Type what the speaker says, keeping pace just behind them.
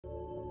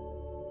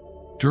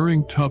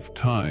During tough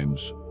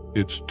times,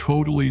 it's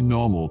totally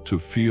normal to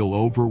feel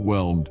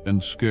overwhelmed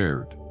and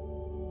scared.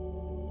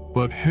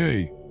 But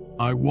hey,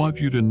 I want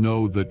you to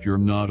know that you're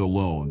not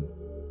alone.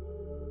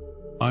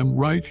 I'm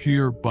right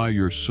here by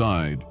your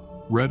side,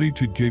 ready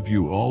to give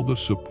you all the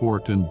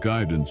support and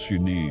guidance you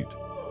need.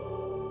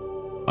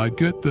 I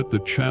get that the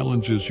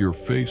challenges you're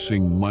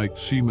facing might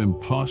seem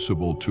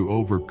impossible to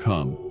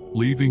overcome,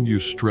 leaving you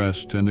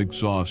stressed and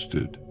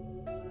exhausted.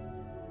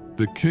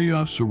 The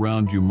chaos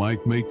around you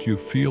might make you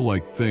feel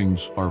like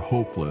things are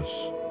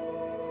hopeless.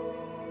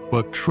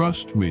 But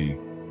trust me,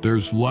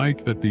 there's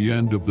light at the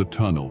end of the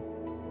tunnel.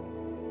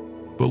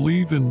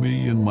 Believe in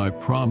me and my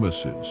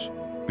promises,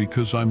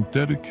 because I'm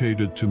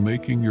dedicated to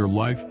making your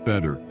life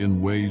better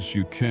in ways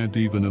you can't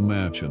even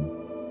imagine.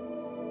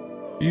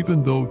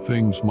 Even though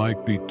things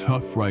might be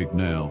tough right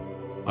now,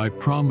 I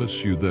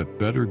promise you that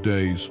better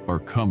days are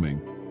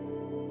coming.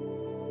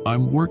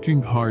 I'm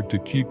working hard to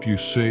keep you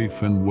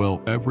safe and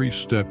well every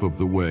step of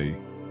the way.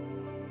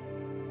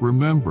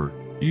 Remember,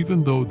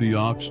 even though the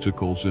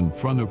obstacles in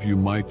front of you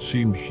might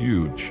seem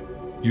huge,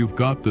 you've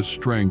got the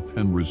strength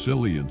and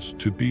resilience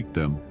to beat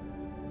them.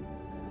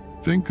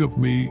 Think of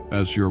me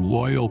as your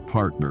loyal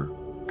partner,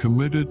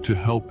 committed to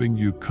helping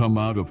you come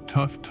out of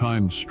tough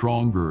times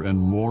stronger and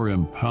more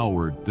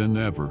empowered than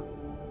ever.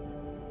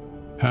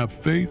 Have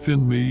faith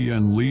in me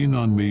and lean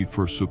on me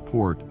for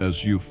support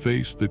as you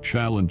face the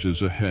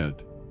challenges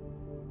ahead.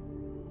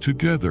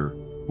 Together,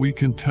 we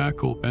can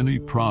tackle any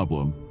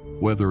problem,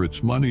 whether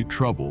it's money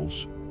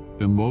troubles,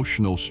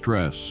 emotional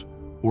stress,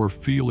 or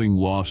feeling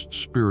lost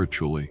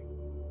spiritually.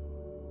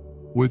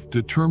 With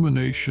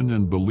determination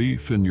and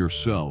belief in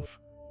yourself,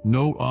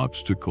 no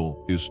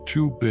obstacle is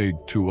too big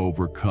to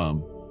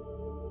overcome.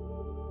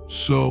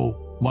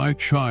 So, my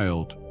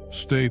child,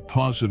 stay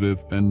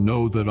positive and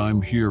know that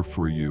I'm here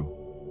for you.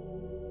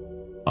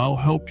 I'll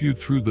help you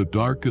through the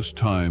darkest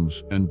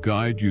times and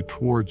guide you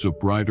towards a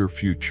brighter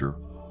future.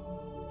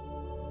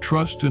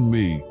 Trust in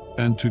me,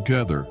 and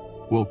together,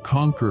 we'll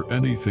conquer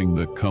anything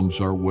that comes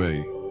our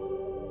way.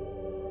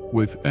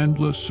 With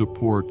endless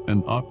support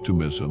and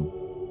optimism,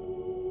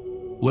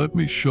 let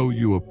me show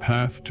you a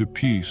path to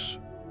peace,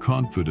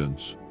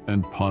 confidence,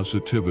 and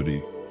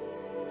positivity.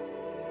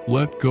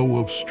 Let go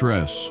of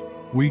stress,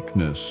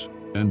 weakness,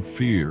 and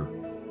fear.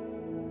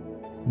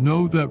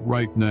 Know that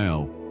right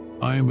now,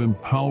 I am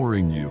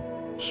empowering you,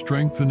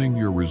 strengthening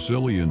your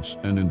resilience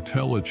and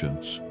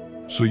intelligence,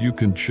 so you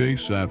can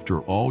chase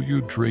after all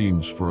your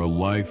dreams for a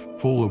life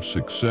full of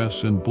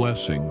success and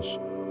blessings,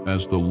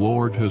 as the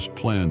Lord has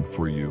planned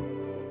for you.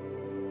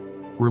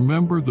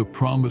 Remember the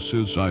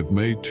promises I've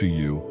made to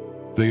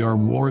you. They are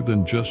more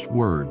than just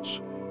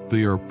words.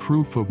 They are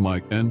proof of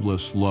my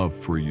endless love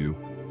for you.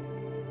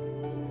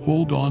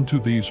 Hold on to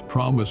these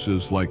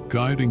promises like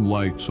guiding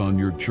lights on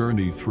your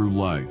journey through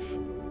life.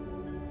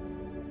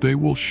 They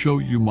will show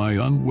you my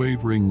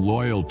unwavering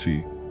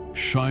loyalty,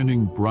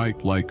 shining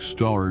bright like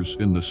stars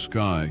in the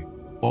sky,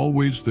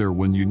 always there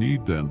when you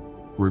need them,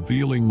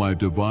 revealing my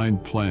divine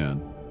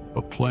plan,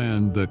 a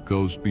plan that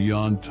goes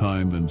beyond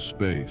time and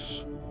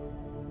space.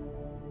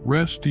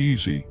 Rest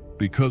easy,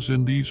 because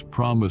in these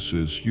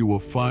promises you will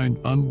find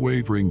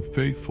unwavering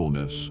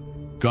faithfulness,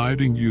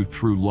 guiding you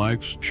through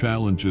life's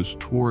challenges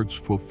towards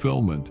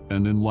fulfillment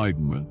and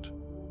enlightenment.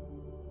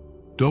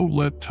 Don't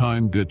let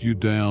time get you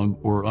down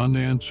or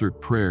unanswered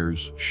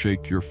prayers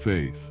shake your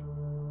faith.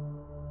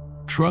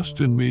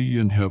 Trust in me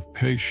and have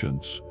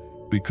patience,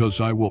 because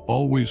I will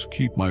always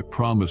keep my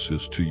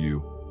promises to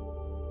you.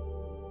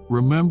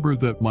 Remember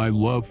that my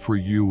love for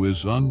you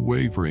is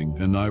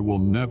unwavering and I will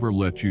never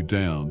let you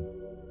down.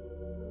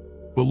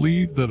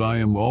 Believe that I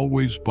am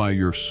always by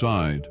your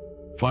side,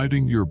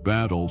 fighting your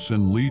battles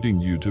and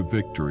leading you to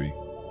victory.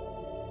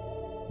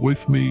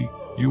 With me,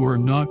 you are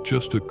not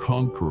just a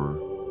conqueror,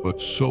 but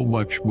so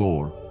much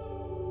more.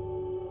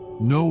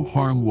 No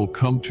harm will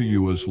come to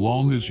you as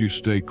long as you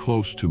stay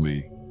close to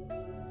me.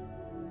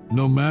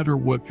 No matter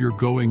what you're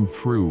going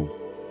through,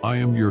 I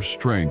am your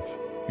strength,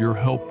 your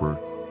helper,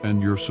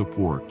 and your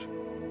support.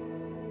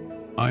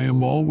 I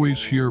am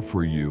always here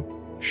for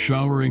you,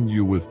 showering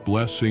you with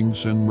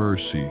blessings and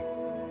mercy.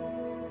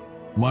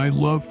 My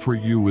love for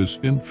you is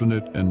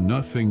infinite and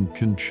nothing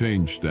can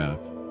change that.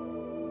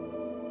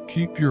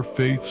 Keep your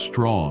faith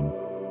strong,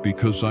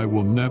 because I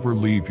will never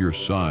leave your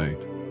side.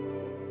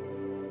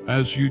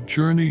 As you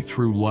journey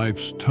through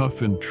life's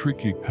tough and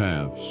tricky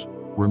paths,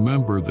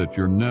 remember that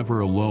you're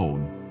never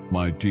alone,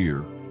 my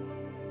dear.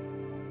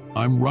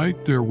 I'm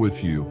right there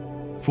with you,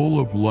 full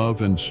of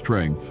love and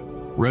strength,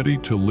 ready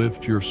to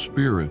lift your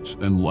spirits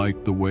and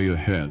light the way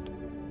ahead.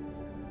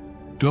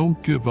 Don't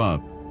give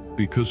up,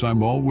 because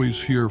I'm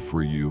always here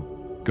for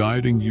you,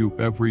 guiding you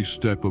every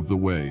step of the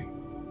way.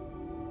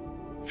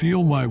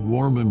 Feel my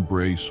warm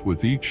embrace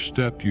with each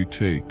step you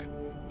take,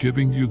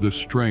 giving you the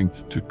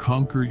strength to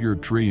conquer your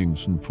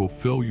dreams and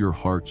fulfill your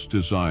heart's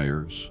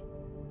desires.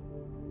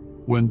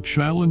 When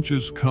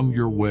challenges come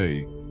your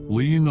way,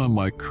 lean on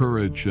my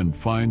courage and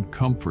find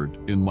comfort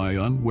in my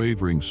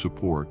unwavering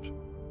support.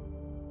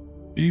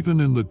 Even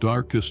in the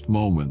darkest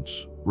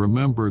moments,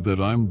 remember that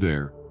I'm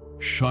there,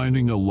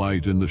 shining a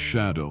light in the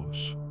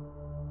shadows.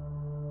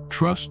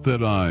 Trust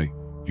that I,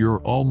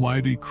 your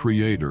almighty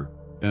creator,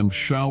 am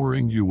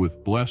showering you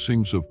with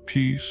blessings of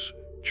peace,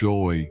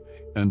 joy,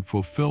 and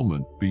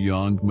fulfillment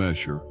beyond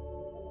measure.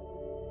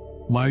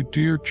 My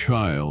dear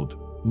child,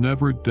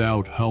 never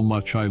doubt how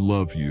much I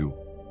love you.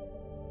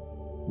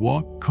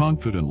 Walk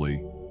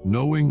confidently,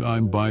 knowing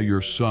I'm by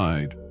your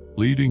side,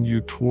 leading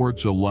you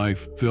towards a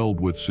life filled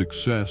with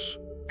success,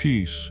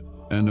 peace,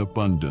 and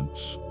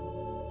abundance.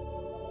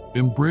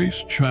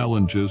 Embrace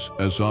challenges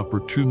as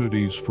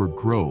opportunities for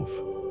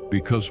growth,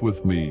 because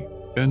with me,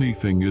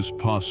 anything is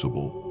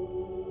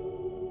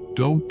possible.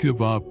 Don't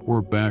give up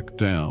or back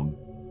down.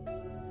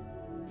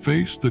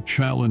 Face the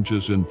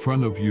challenges in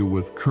front of you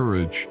with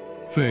courage,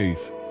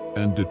 faith,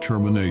 and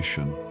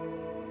determination.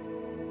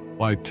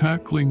 By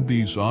tackling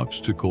these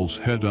obstacles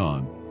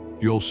head-on,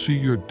 you'll see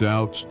your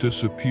doubts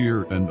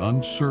disappear and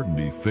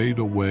uncertainty fade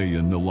away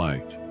in the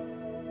light.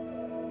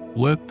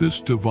 Let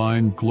this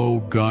divine glow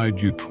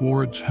guide you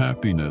towards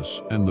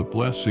happiness and the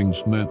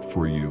blessings meant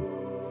for you.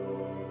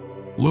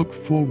 Look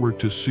forward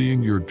to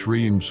seeing your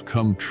dreams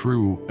come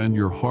true and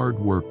your hard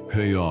work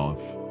pay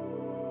off.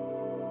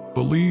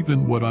 Believe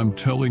in what I'm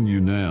telling you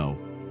now,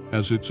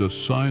 as it's a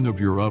sign of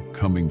your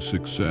upcoming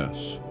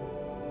success.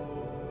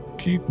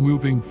 Keep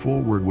moving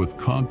forward with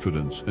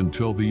confidence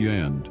until the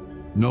end,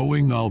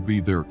 knowing I'll be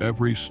there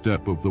every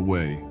step of the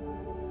way.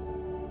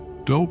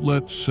 Don't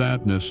let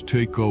sadness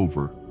take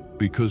over,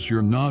 because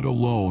you're not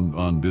alone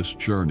on this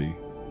journey.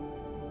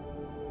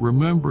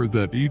 Remember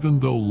that even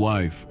though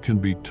life can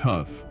be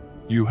tough,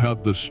 you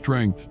have the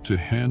strength to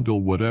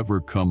handle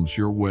whatever comes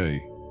your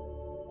way.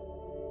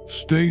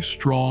 Stay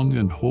strong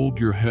and hold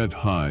your head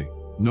high,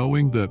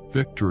 knowing that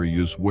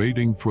victory is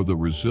waiting for the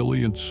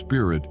resilient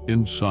spirit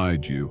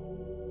inside you.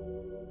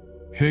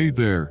 Hey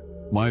there,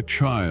 my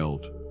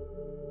child.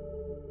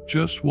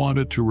 Just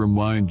wanted to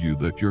remind you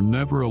that you're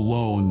never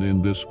alone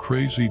in this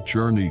crazy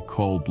journey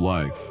called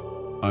life.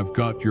 I've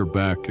got your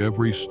back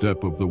every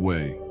step of the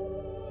way.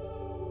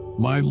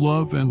 My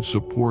love and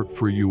support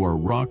for you are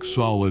rock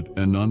solid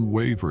and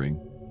unwavering,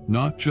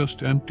 not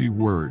just empty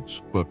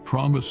words, but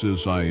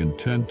promises I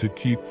intend to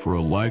keep for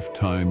a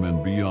lifetime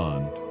and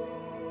beyond.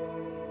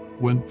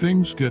 When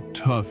things get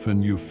tough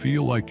and you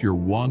feel like you're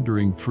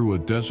wandering through a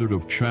desert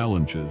of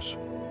challenges,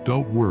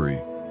 don't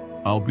worry,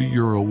 I'll be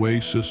your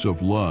oasis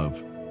of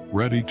love,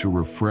 ready to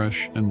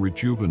refresh and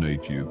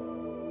rejuvenate you.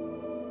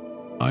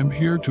 I'm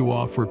here to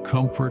offer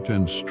comfort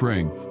and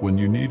strength when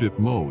you need it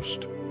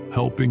most,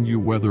 helping you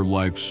weather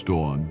life's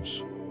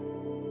storms.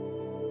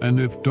 And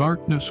if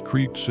darkness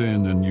creeps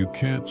in and you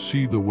can't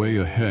see the way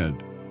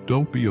ahead,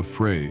 don't be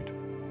afraid.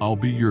 I'll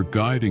be your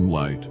guiding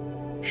light,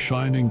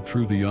 shining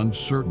through the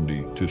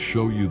uncertainty to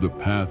show you the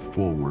path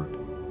forward.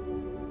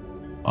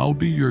 I'll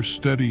be your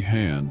steady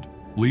hand,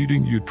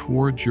 leading you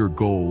towards your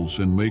goals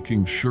and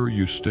making sure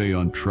you stay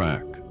on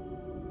track.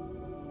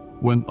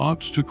 When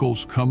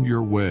obstacles come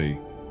your way,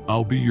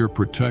 I'll be your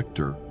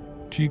protector,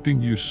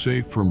 keeping you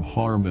safe from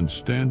harm and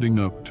standing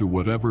up to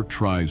whatever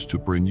tries to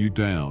bring you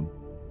down.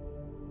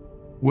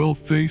 We'll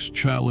face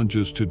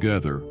challenges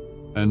together,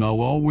 and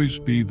I'll always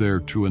be there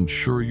to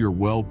ensure your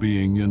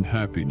well-being and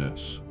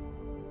happiness.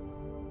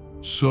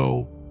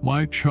 So,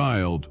 my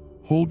child,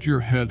 hold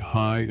your head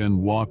high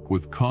and walk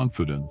with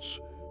confidence,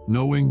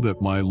 knowing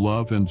that my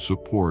love and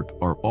support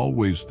are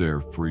always there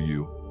for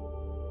you.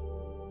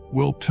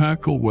 We'll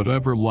tackle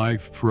whatever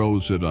life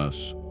throws at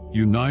us,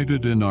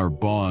 united in our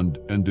bond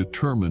and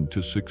determined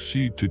to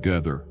succeed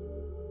together.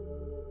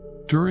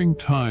 During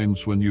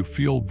times when you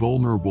feel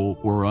vulnerable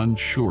or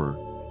unsure,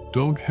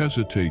 don't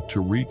hesitate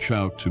to reach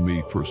out to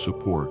me for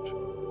support.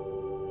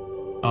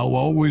 I'll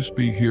always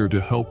be here to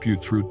help you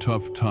through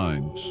tough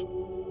times.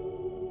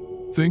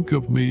 Think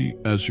of me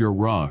as your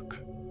rock,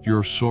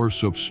 your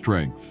source of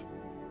strength.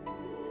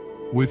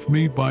 With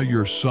me by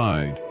your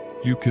side,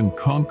 you can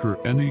conquer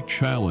any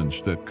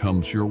challenge that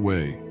comes your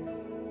way.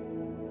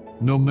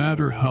 No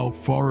matter how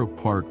far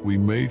apart we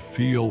may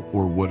feel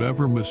or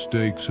whatever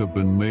mistakes have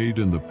been made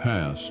in the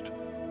past,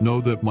 know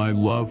that my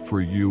love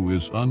for you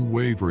is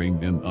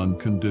unwavering and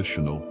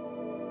unconditional.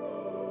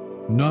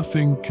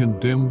 Nothing can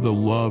dim the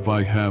love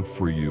I have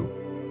for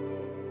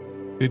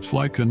you. It's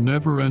like a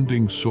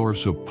never-ending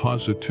source of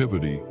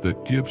positivity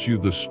that gives you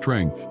the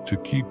strength to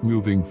keep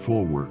moving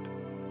forward.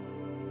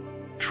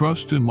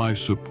 Trust in my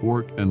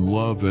support and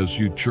love as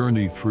you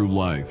journey through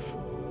life.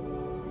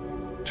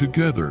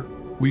 Together,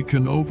 we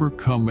can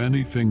overcome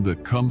anything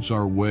that comes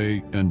our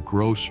way and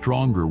grow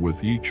stronger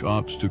with each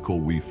obstacle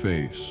we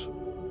face.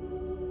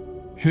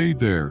 Hey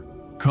there,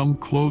 come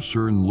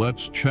closer and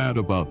let's chat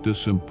about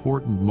this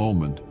important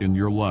moment in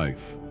your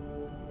life.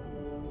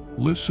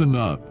 Listen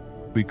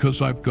up,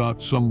 because I've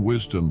got some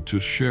wisdom to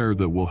share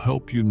that will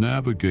help you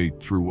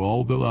navigate through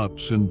all the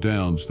ups and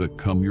downs that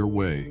come your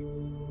way.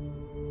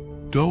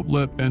 Don't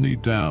let any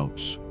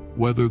doubts,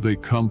 whether they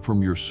come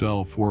from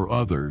yourself or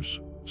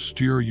others,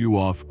 steer you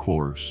off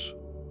course.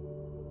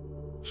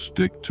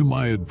 Stick to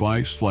my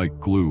advice like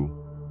glue,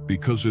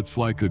 because it's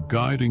like a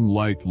guiding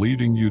light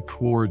leading you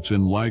towards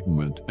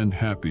enlightenment and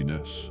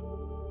happiness.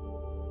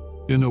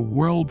 In a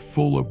world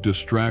full of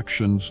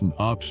distractions and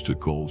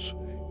obstacles,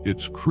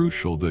 it's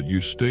crucial that you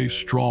stay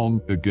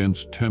strong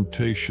against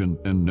temptation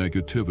and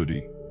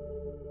negativity.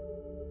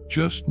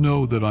 Just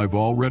know that I've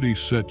already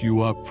set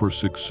you up for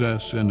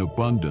success and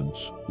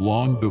abundance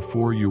long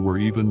before you were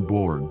even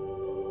born.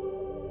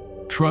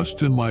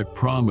 Trust in my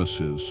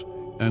promises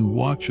and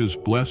watch as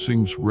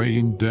blessings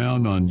rain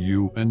down on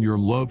you and your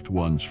loved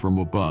ones from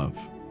above.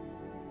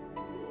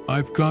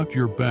 I've got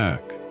your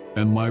back,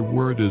 and my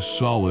word is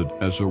solid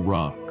as a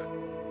rock.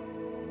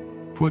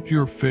 Put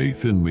your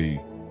faith in me,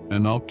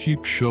 and I'll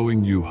keep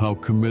showing you how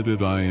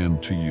committed I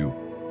am to you.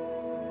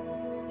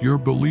 Your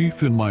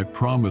belief in my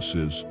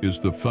promises is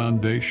the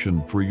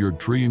foundation for your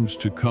dreams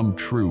to come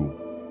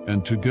true,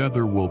 and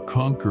together we'll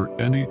conquer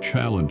any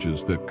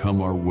challenges that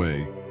come our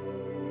way.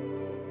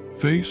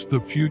 Face the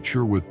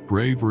future with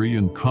bravery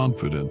and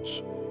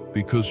confidence,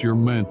 because you're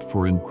meant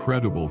for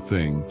incredible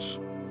things.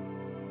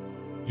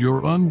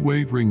 Your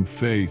unwavering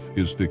faith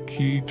is the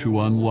key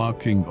to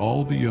unlocking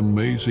all the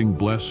amazing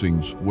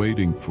blessings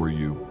waiting for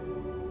you.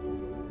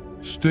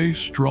 Stay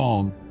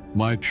strong,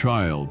 my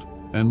child,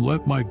 and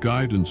let my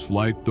guidance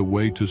light the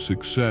way to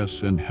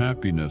success and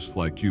happiness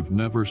like you've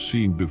never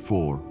seen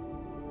before.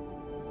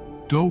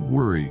 Don't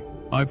worry,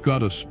 I've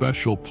got a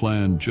special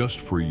plan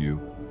just for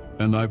you,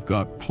 and I've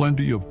got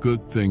plenty of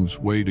good things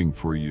waiting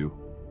for you.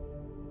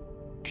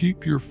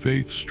 Keep your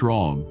faith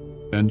strong,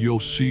 and you'll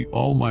see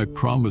all my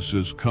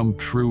promises come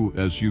true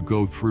as you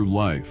go through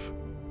life,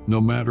 no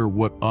matter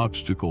what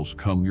obstacles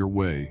come your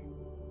way.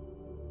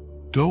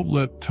 Don't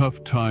let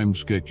tough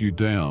times get you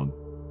down.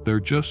 They're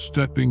just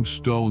stepping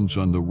stones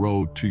on the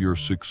road to your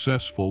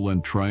successful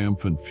and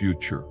triumphant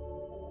future.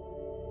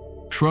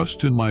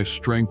 Trust in my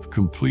strength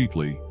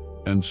completely,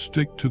 and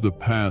stick to the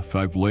path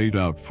I've laid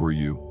out for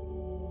you.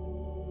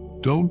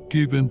 Don't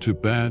give in to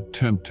bad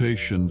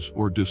temptations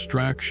or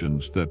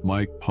distractions that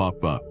might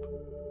pop up.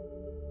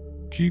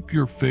 Keep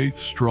your faith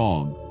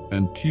strong,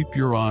 and keep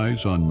your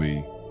eyes on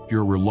me,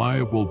 your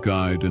reliable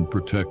guide and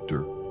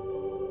protector.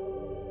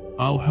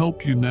 I'll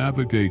help you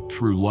navigate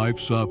through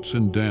life's ups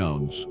and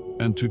downs,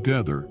 and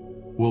together,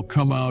 we'll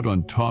come out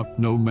on top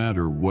no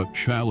matter what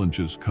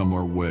challenges come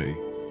our way.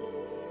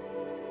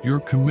 Your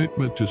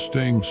commitment to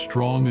staying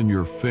strong in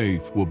your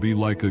faith will be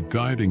like a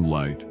guiding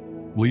light,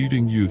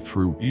 leading you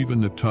through even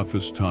the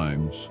toughest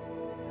times.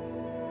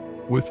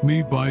 With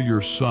me by your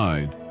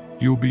side,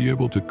 you'll be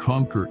able to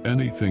conquer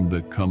anything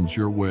that comes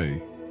your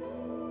way.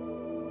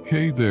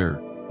 Hey there,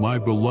 my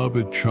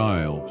beloved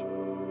child.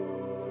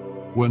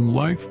 When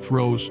life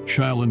throws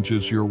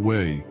challenges your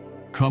way,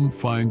 come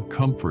find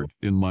comfort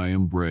in my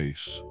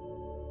embrace.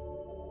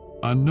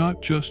 I'm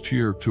not just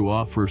here to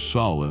offer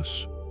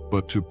solace,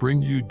 but to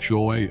bring you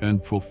joy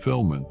and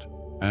fulfillment,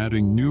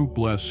 adding new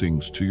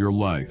blessings to your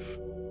life.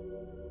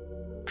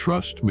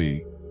 Trust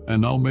me,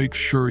 and I'll make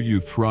sure you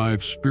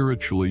thrive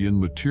spiritually and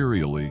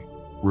materially,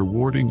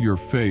 rewarding your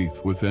faith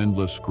with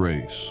endless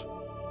grace.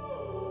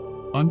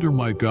 Under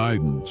my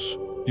guidance,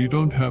 you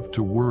don't have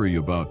to worry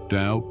about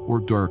doubt or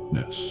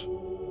darkness.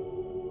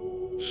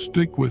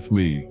 Stick with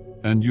me,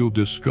 and you'll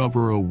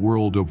discover a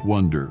world of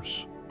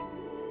wonders.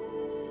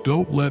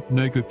 Don't let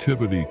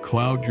negativity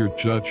cloud your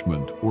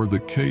judgment or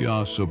the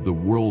chaos of the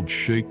world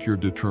shake your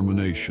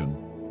determination.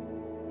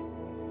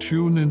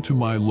 Tune into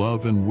my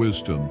love and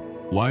wisdom,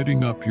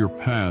 lighting up your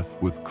path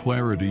with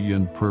clarity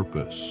and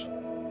purpose.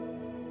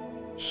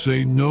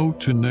 Say no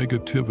to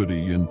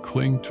negativity and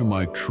cling to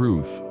my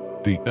truth,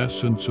 the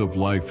essence of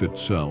life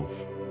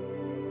itself.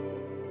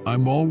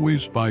 I'm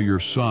always by your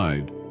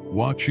side,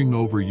 watching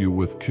over you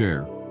with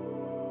care.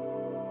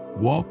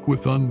 Walk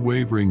with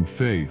unwavering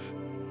faith,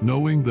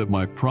 knowing that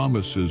my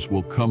promises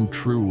will come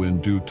true in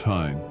due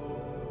time.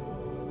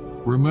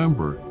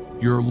 Remember,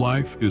 your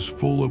life is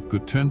full of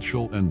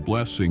potential and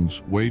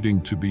blessings waiting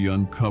to be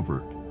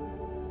uncovered.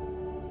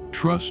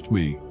 Trust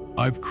me,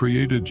 I've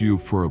created you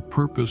for a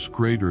purpose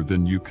greater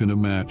than you can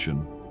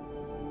imagine.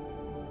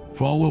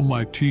 Follow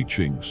my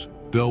teachings,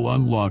 they'll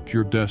unlock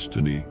your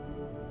destiny.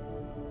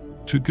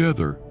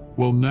 Together,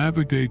 we'll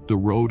navigate the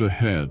road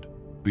ahead,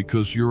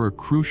 because you're a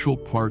crucial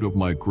part of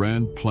my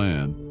grand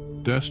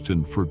plan,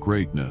 destined for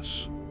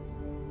greatness.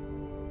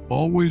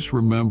 Always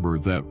remember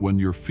that when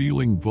you're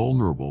feeling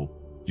vulnerable,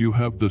 you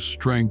have the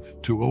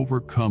strength to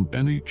overcome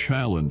any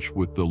challenge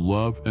with the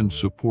love and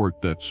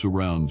support that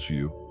surrounds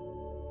you.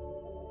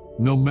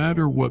 No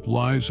matter what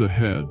lies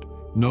ahead,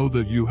 know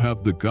that you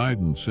have the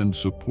guidance and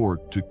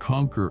support to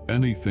conquer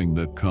anything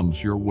that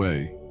comes your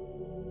way.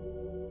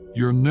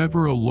 You're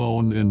never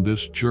alone in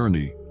this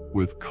journey,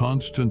 with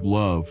constant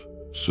love,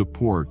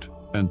 support,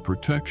 and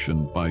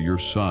protection by your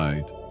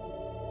side.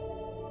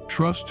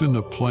 Trust in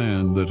a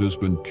plan that has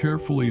been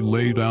carefully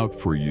laid out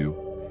for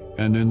you,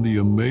 and in the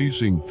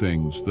amazing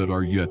things that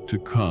are yet to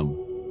come.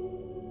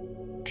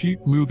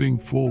 Keep moving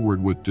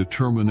forward with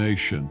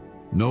determination,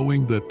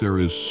 knowing that there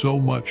is so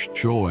much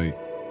joy,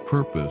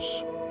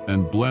 purpose,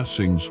 and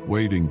blessings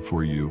waiting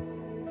for you.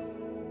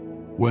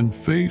 When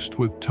faced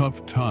with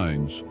tough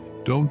times,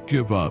 don't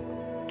give up.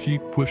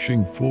 Keep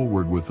pushing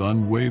forward with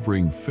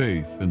unwavering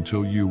faith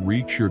until you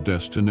reach your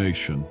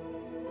destination.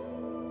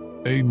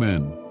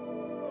 Amen.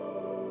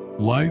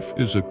 Life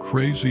is a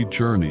crazy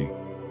journey,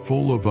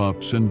 full of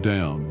ups and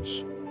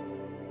downs.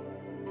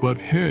 But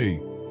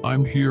hey,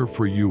 I'm here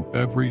for you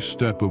every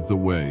step of the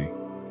way.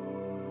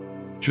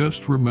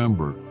 Just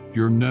remember,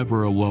 you're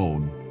never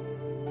alone.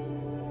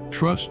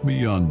 Trust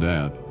me on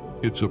that.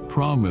 It's a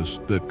promise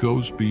that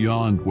goes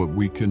beyond what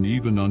we can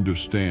even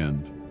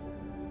understand.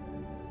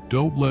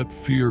 Don't let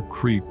fear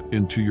creep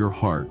into your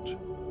heart.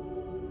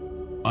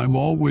 I'm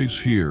always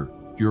here,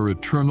 your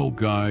eternal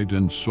guide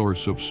and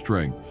source of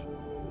strength.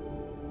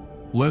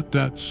 Let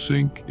that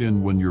sink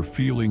in when you're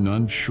feeling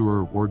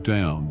unsure or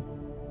down.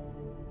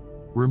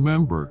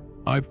 Remember,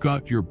 I've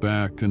got your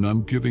back and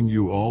I'm giving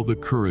you all the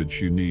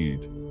courage you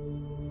need.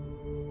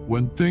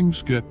 When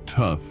things get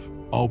tough,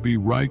 I'll be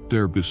right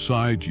there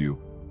beside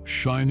you,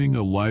 shining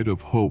a light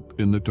of hope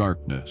in the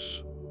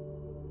darkness.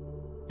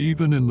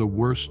 Even in the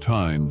worst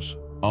times,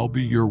 I'll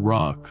be your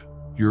rock,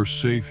 your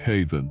safe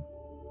haven.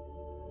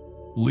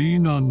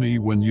 Lean on me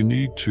when you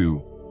need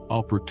to,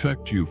 I'll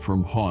protect you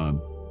from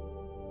harm.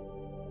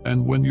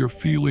 And when you're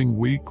feeling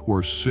weak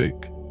or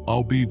sick,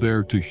 I'll be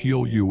there to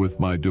heal you with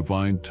my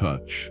divine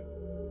touch.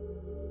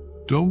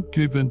 Don't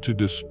give in to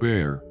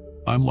despair,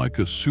 I'm like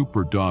a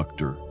super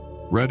doctor,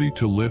 ready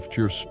to lift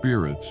your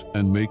spirits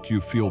and make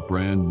you feel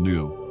brand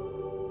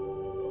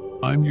new.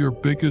 I'm your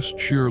biggest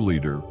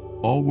cheerleader,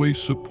 always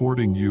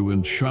supporting you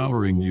and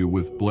showering you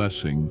with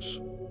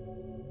blessings.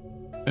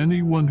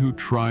 Anyone who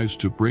tries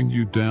to bring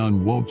you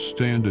down won't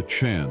stand a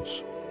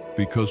chance,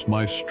 because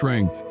my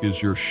strength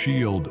is your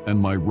shield and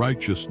my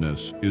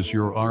righteousness is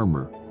your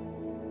armor.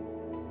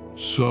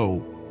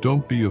 So,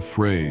 don't be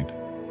afraid.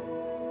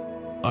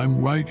 I'm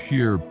right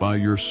here by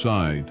your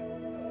side.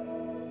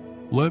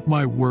 Let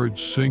my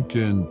words sink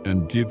in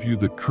and give you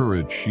the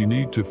courage you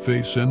need to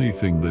face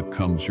anything that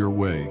comes your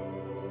way.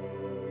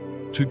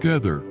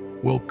 Together,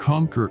 we'll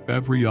conquer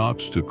every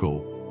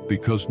obstacle,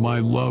 because my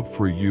love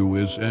for you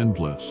is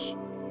endless.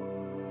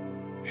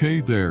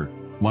 Hey there,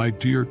 my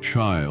dear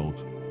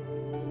child.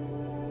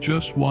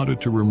 Just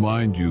wanted to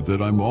remind you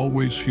that I'm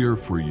always here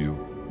for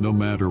you, no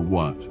matter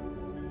what.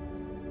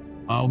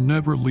 I'll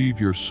never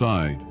leave your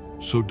side,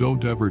 so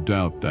don't ever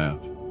doubt that.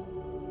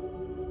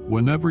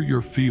 Whenever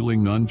you're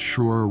feeling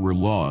unsure or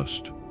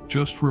lost,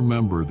 just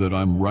remember that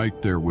I'm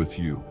right there with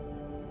you.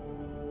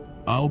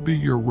 I'll be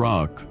your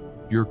rock,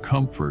 your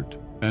comfort,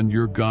 and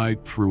your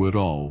guide through it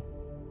all.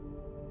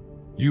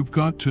 You've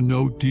got to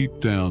know deep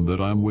down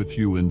that I'm with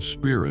you in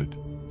spirit,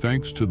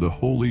 thanks to the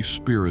Holy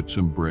Spirit's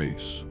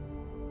embrace.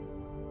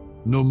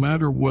 No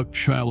matter what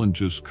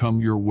challenges come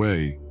your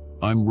way,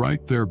 I'm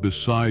right there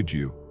beside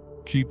you,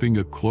 keeping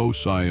a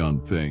close eye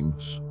on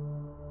things.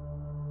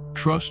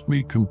 Trust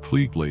me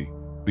completely,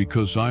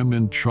 because I'm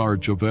in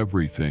charge of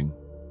everything.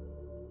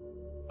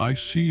 I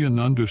see and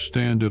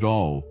understand it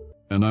all,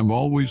 and I'm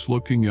always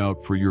looking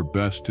out for your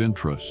best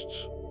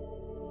interests.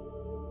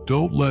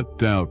 Don't let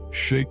doubt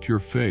shake your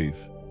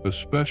faith,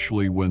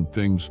 especially when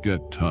things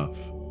get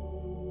tough.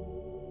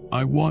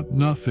 I want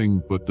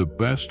nothing but the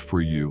best for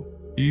you,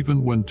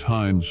 even when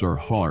times are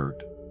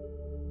hard.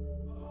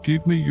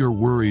 Give me your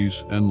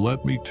worries and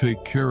let me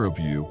take care of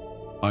you.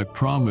 I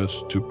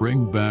promise to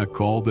bring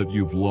back all that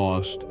you've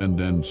lost and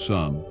then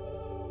some.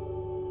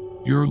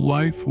 Your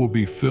life will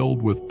be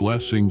filled with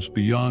blessings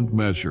beyond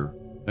measure,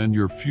 and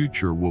your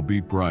future will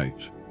be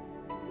bright.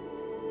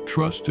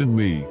 Trust in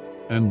me,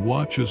 and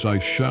watch as I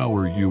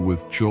shower you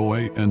with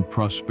joy and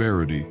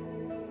prosperity.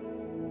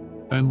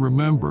 And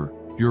remember,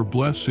 your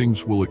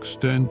blessings will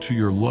extend to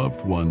your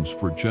loved ones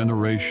for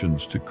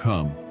generations to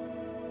come.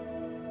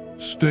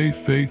 Stay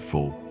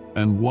faithful,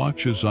 and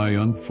watch as I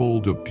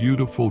unfold a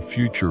beautiful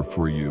future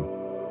for you.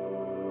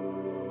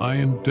 I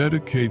am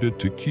dedicated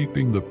to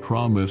keeping the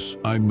promise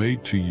I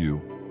made to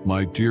you,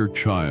 my dear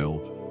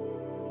child.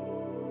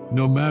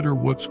 No matter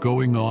what's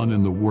going on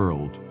in the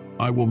world,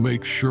 I will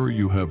make sure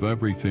you have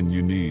everything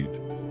you need.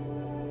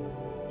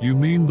 You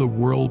mean the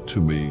world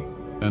to me,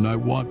 and I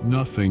want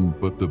nothing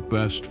but the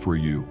best for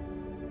you.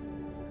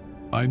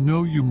 I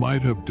know you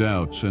might have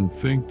doubts and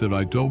think that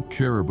I don't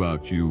care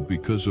about you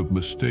because of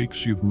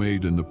mistakes you've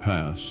made in the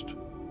past.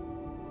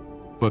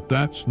 But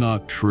that's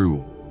not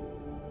true.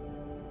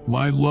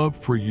 My love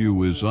for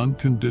you is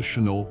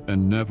unconditional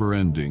and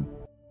never-ending.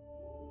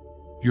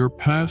 Your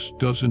past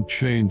doesn't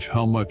change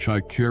how much I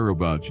care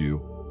about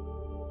you.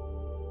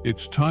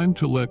 It's time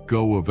to let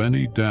go of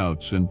any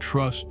doubts and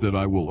trust that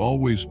I will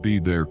always be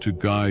there to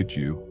guide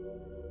you.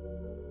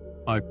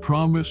 I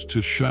promise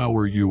to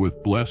shower you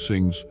with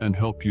blessings and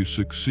help you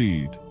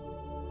succeed.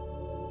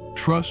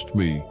 Trust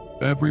me,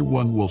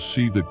 everyone will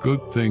see the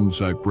good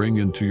things I bring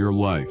into your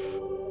life.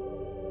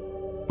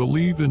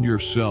 Believe in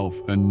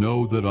yourself and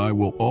know that I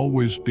will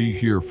always be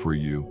here for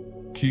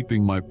you,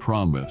 keeping my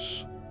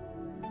promise.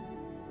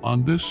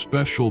 On this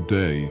special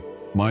day,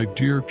 my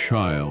dear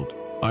child,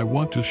 I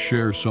want to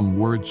share some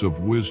words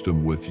of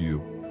wisdom with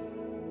you.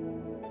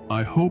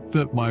 I hope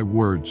that my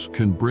words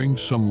can bring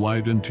some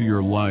light into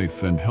your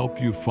life and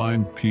help you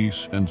find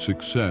peace and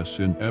success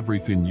in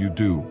everything you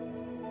do.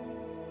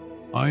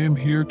 I am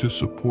here to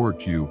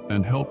support you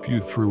and help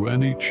you through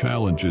any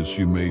challenges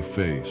you may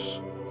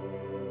face.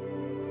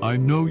 I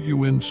know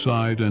you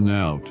inside and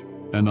out,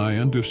 and I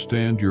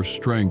understand your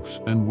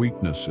strengths and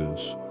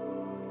weaknesses.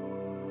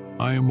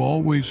 I am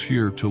always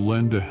here to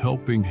lend a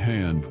helping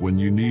hand when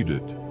you need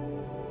it.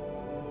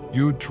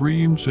 Your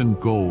dreams and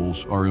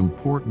goals are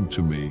important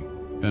to me,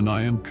 and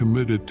I am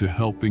committed to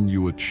helping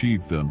you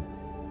achieve them.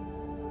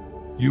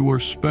 You are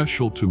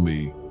special to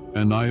me,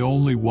 and I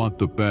only want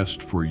the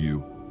best for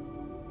you.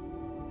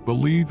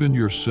 Believe in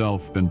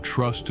yourself and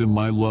trust in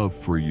my love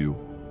for you.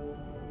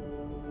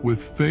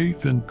 With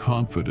faith and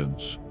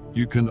confidence,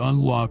 you can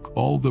unlock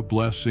all the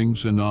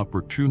blessings and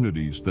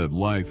opportunities that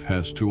life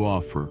has to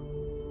offer.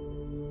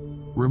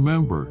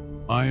 Remember,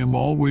 I am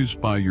always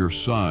by your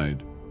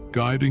side,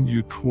 guiding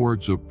you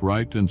towards a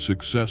bright and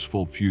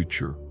successful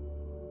future.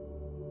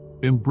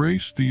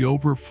 Embrace the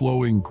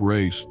overflowing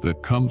grace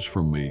that comes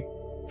from me,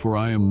 for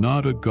I am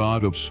not a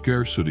God of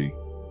scarcity,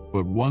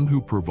 but one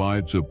who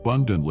provides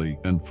abundantly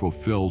and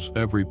fulfills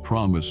every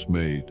promise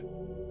made.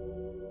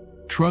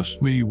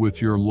 Trust me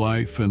with your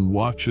life and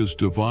watch as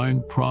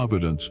divine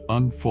providence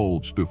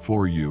unfolds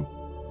before you.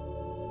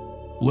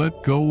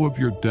 Let go of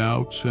your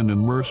doubts and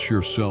immerse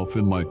yourself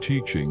in my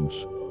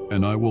teachings,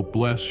 and I will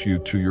bless you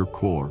to your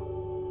core.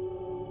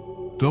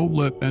 Don't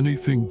let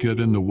anything get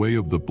in the way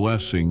of the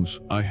blessings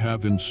I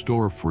have in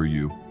store for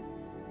you.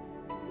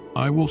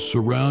 I will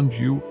surround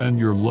you and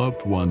your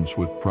loved ones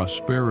with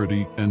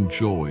prosperity and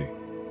joy.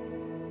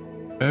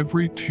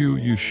 Every tear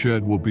you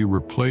shed will be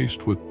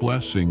replaced with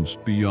blessings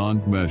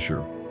beyond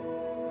measure.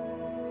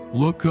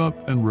 Look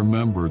up and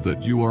remember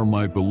that you are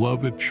my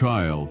beloved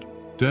child,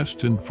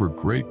 destined for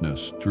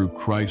greatness through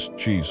Christ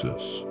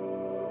Jesus.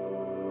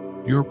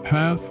 Your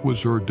path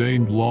was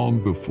ordained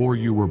long before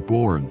you were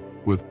born,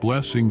 with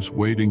blessings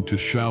waiting to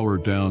shower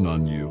down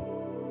on you.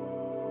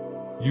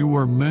 You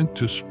are meant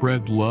to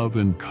spread love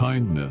and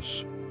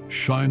kindness,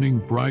 shining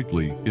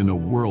brightly in a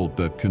world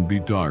that can be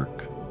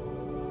dark.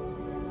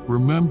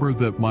 Remember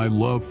that my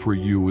love for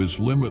you is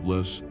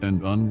limitless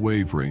and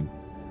unwavering.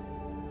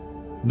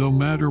 No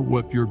matter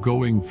what you're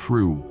going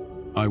through,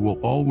 I will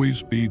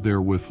always be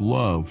there with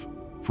love,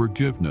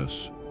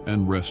 forgiveness,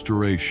 and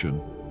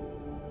restoration.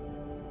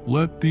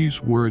 Let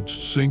these words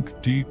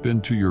sink deep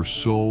into your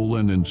soul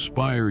and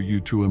inspire you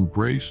to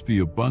embrace the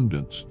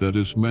abundance that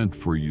is meant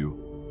for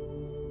you.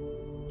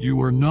 You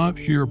are not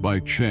here by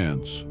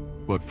chance,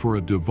 but for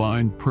a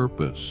divine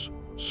purpose,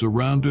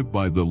 surrounded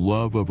by the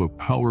love of a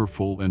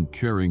powerful and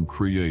caring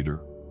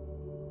Creator.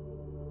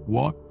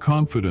 Walk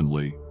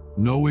confidently,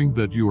 knowing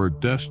that you are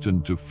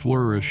destined to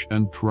flourish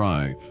and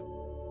thrive.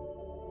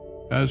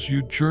 As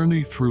you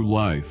journey through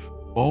life,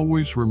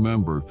 always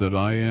remember that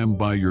I am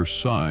by your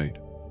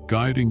side,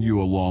 guiding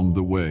you along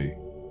the way.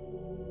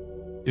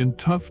 In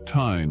tough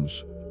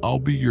times, I'll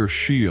be your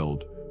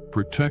shield,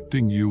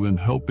 protecting you and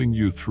helping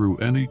you through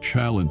any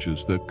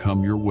challenges that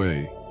come your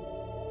way.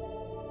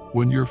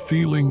 When you're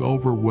feeling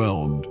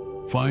overwhelmed,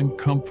 find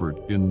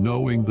comfort in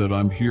knowing that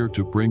I'm here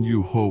to bring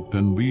you hope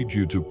and lead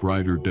you to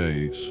brighter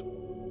days.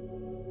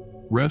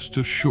 Rest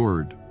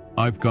assured,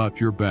 I've got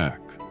your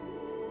back.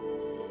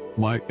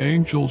 My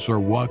angels are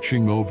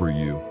watching over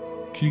you,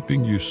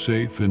 keeping you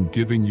safe and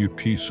giving you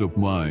peace of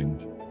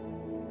mind.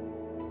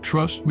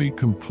 Trust me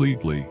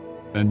completely,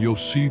 and you'll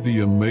see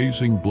the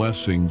amazing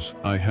blessings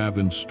I have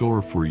in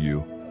store for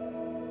you.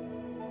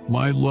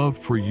 My love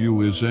for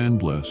you is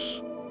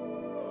endless.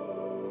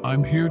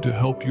 I'm here to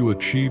help you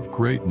achieve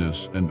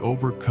greatness and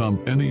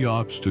overcome any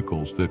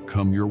obstacles that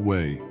come your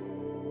way.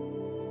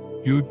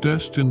 You're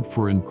destined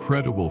for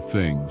incredible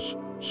things,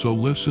 so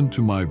listen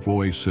to my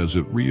voice as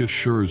it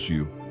reassures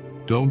you.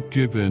 Don't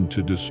give in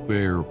to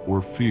despair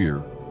or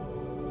fear.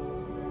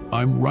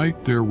 I'm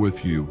right there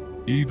with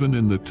you, even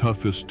in the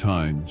toughest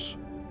times.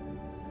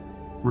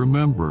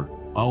 Remember,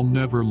 I'll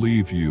never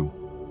leave you.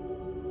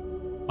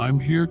 I'm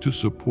here to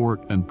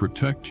support and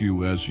protect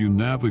you as you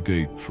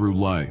navigate through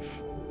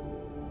life.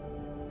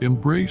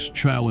 Embrace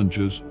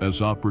challenges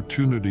as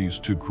opportunities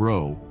to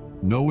grow,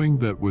 knowing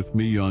that with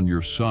me on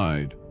your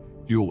side,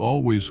 you'll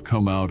always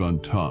come out on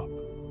top.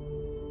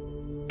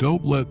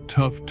 Don't let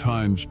tough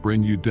times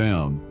bring you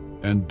down,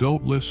 and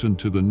don't listen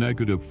to the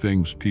negative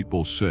things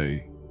people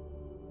say.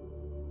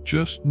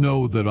 Just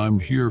know that I'm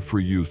here for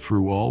you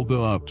through all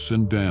the ups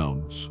and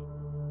downs.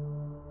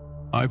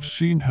 I've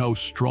seen how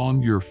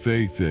strong your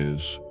faith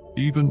is,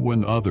 even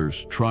when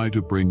others try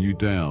to bring you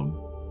down.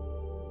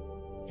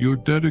 Your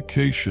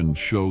dedication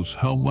shows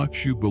how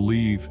much you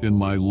believe in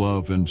my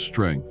love and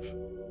strength.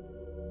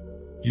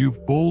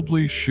 You've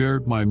boldly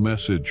shared my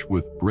message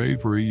with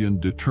bravery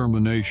and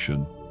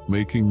determination,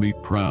 making me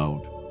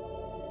proud.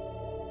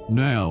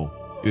 Now,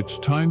 it's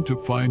time to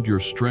find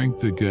your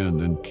strength again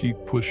and keep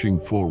pushing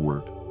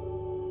forward.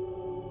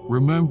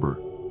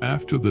 Remember,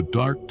 after the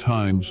dark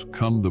times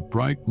come the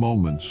bright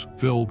moments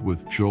filled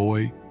with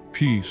joy,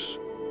 peace,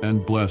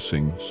 and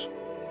blessings.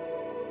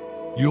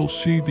 You'll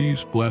see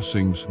these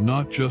blessings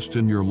not just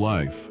in your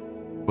life,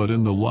 but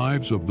in the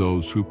lives of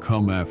those who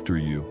come after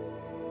you.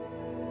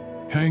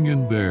 Hang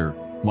in there,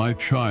 my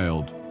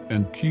child,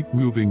 and keep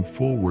moving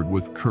forward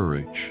with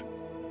courage.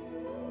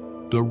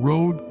 The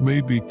road may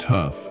be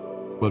tough,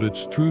 but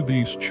it's through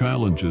these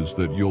challenges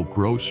that you'll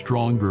grow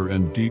stronger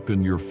and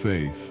deepen your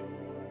faith.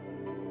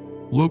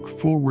 Look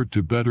forward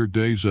to better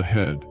days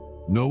ahead,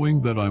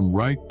 knowing that I'm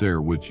right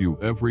there with you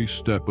every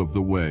step of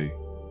the way.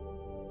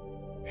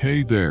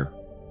 Hey there.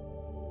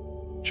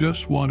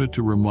 Just wanted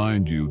to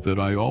remind you that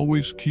I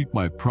always keep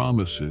my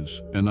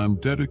promises, and I'm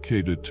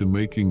dedicated to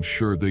making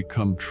sure they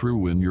come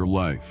true in your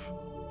life.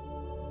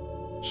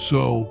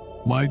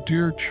 So, my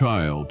dear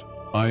child,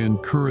 I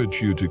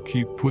encourage you to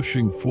keep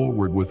pushing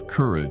forward with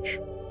courage,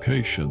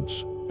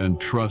 patience, and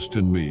trust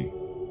in me.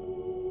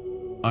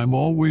 I'm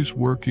always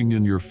working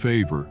in your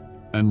favor,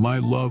 and my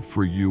love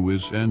for you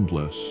is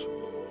endless.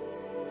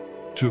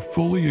 To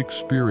fully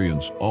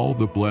experience all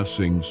the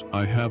blessings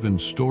I have in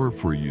store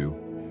for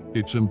you,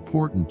 it's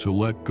important to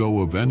let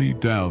go of any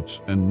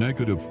doubts and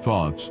negative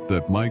thoughts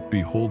that might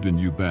be holding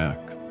you back.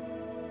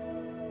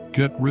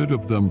 Get rid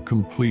of them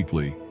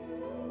completely.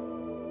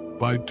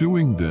 By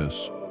doing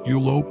this,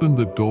 you'll open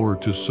the door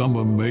to some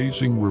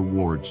amazing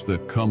rewards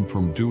that come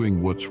from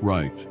doing what's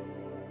right.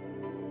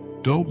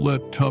 Don't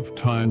let tough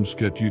times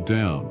get you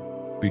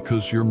down,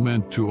 because you're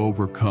meant to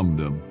overcome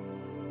them.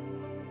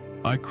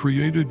 I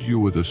created you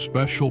with a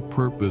special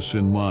purpose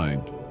in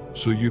mind,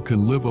 so you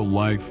can live a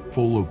life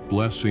full of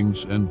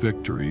blessings and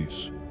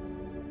victories.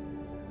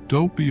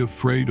 Don't be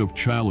afraid of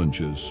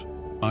challenges.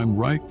 I'm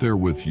right there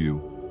with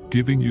you,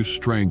 giving you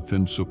strength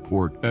and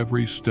support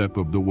every step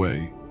of the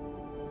way.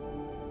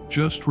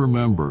 Just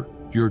remember,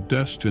 you're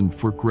destined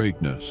for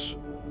greatness.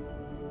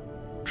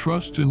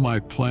 Trust in my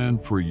plan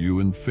for you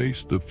and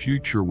face the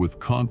future with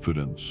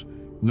confidence,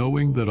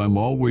 knowing that I'm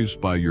always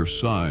by your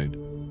side,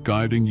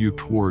 guiding you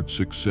toward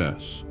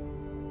success.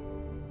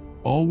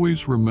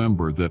 Always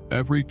remember that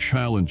every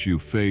challenge you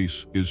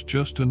face is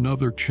just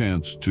another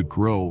chance to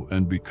grow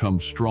and become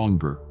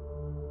stronger.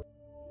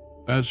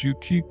 As you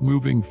keep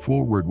moving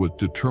forward with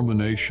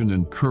determination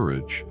and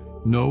courage,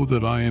 know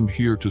that I am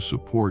here to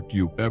support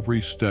you every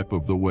step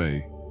of the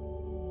way.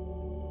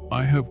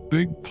 I have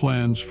big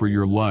plans for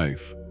your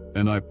life,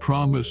 and I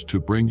promise to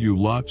bring you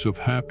lots of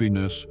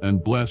happiness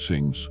and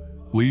blessings,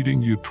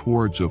 leading you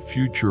towards a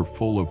future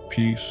full of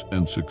peace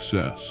and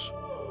success.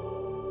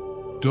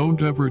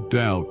 Don't ever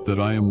doubt that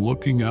I am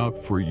looking out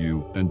for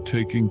you and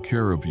taking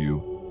care of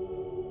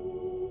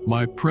you.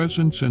 My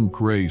presence and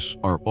grace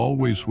are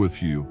always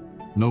with you,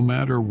 no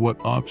matter what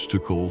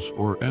obstacles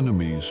or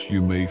enemies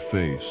you may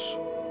face.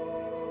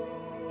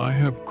 I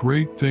have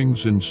great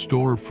things in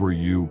store for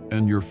you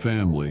and your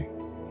family.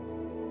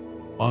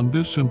 On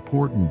this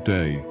important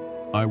day,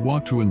 I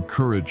want to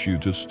encourage you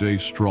to stay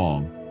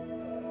strong.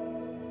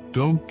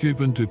 Don't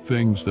give in to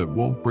things that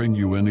won't bring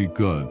you any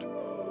good.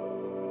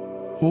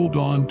 Hold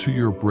on to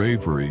your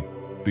bravery,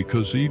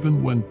 because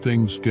even when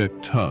things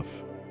get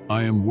tough,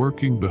 I am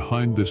working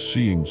behind the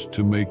scenes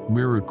to make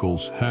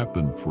miracles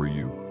happen for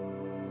you.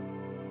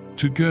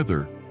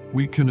 Together,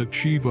 we can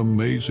achieve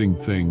amazing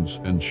things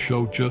and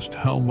show just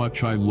how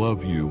much I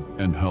love you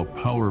and how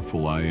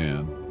powerful I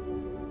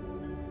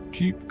am.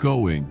 Keep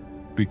going,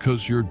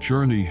 because your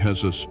journey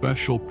has a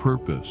special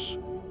purpose,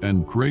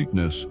 and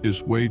greatness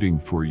is waiting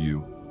for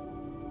you.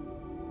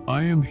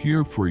 I am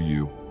here for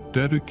you,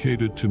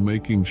 dedicated to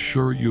making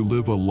sure you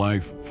live a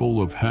life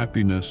full of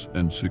happiness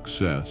and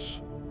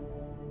success.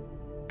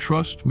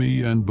 Trust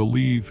me and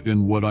believe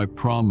in what I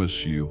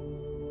promise you.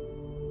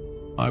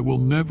 I will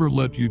never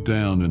let you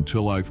down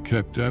until I've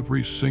kept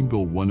every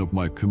single one of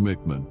my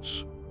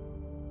commitments.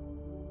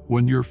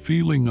 When you're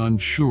feeling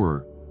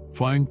unsure,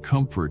 find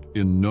comfort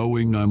in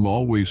knowing I'm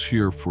always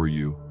here for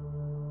you.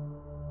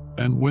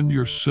 And when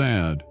you're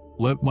sad,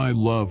 let my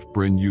love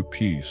bring you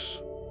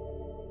peace.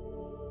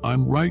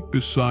 I'm right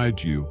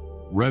beside you,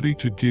 ready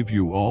to give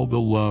you all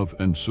the love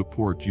and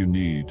support you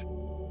need.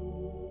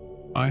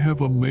 I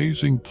have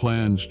amazing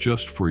plans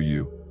just for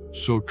you,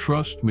 so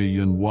trust me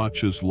and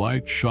watch as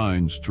light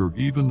shines through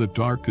even the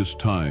darkest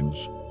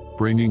times,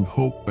 bringing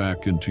hope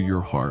back into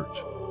your heart.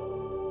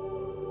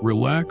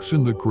 Relax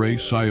in the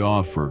grace I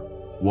offer,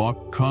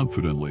 walk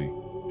confidently,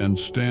 and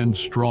stand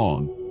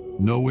strong,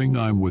 knowing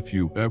I'm with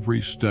you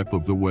every step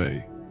of the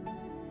way.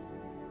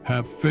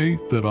 Have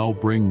faith that I'll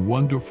bring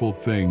wonderful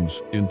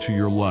things into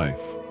your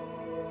life.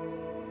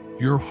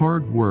 Your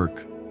hard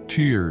work,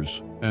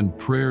 tears, and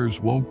prayers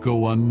won't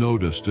go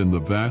unnoticed in the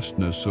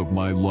vastness of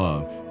my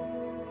love.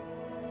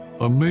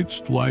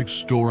 Amidst life's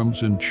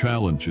storms and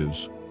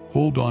challenges,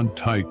 hold on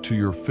tight to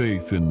your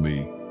faith in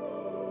me.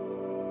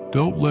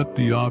 Don't let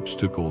the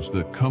obstacles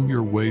that come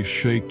your way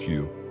shake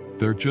you.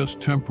 They're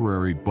just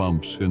temporary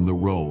bumps in the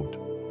road.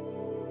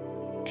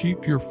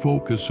 Keep your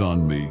focus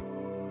on me,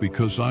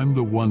 because I'm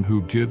the one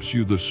who gives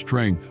you the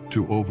strength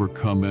to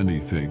overcome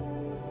anything.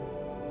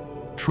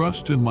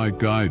 Trust in my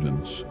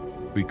guidance,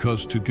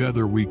 because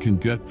together we can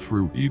get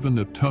through even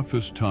the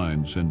toughest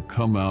times and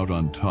come out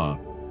on top.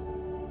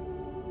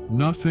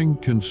 Nothing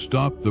can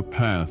stop the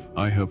path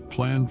I have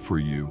planned for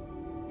you.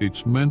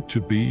 It's meant to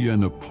be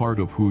and a part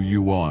of who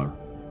you are.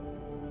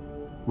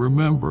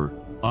 Remember,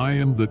 I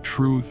am the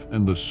truth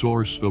and the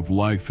source of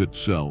life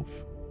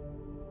itself.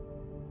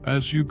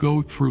 As you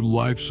go through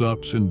life's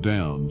ups and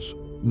downs,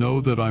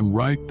 know that I'm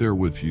right there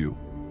with you,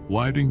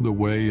 lighting the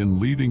way and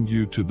leading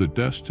you to the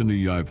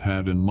destiny I've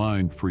had in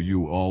mind for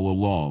you all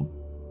along.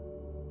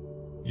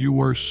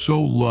 You are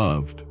so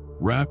loved,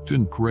 wrapped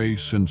in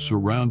grace and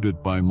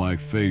surrounded by my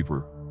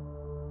favor.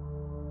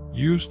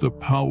 Use the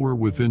power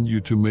within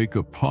you to make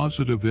a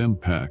positive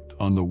impact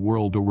on the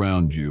world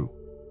around you.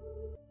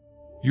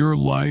 Your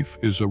life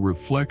is a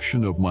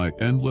reflection of my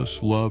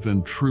endless love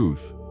and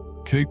truth,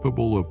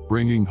 capable of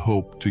bringing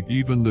hope to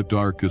even the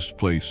darkest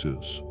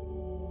places.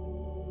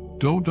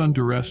 Don't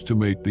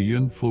underestimate the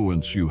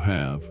influence you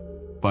have.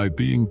 By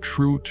being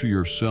true to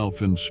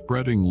yourself and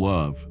spreading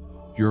love,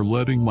 you're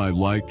letting my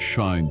light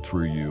shine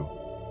through you.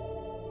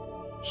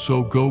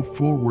 So go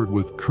forward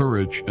with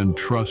courage and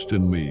trust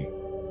in me.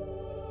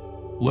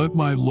 Let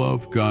my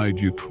love guide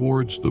you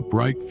towards the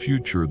bright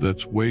future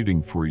that's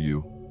waiting for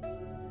you.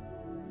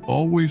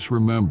 Always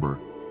remember,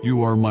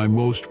 you are my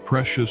most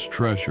precious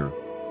treasure,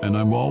 and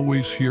I'm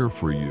always here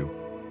for you,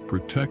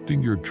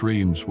 protecting your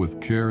dreams with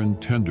care and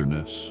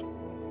tenderness.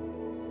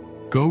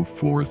 Go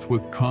forth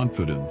with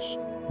confidence,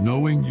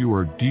 knowing you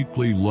are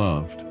deeply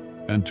loved,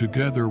 and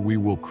together we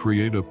will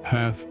create a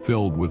path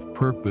filled with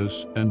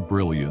purpose and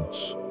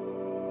brilliance.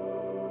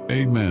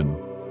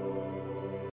 Amen.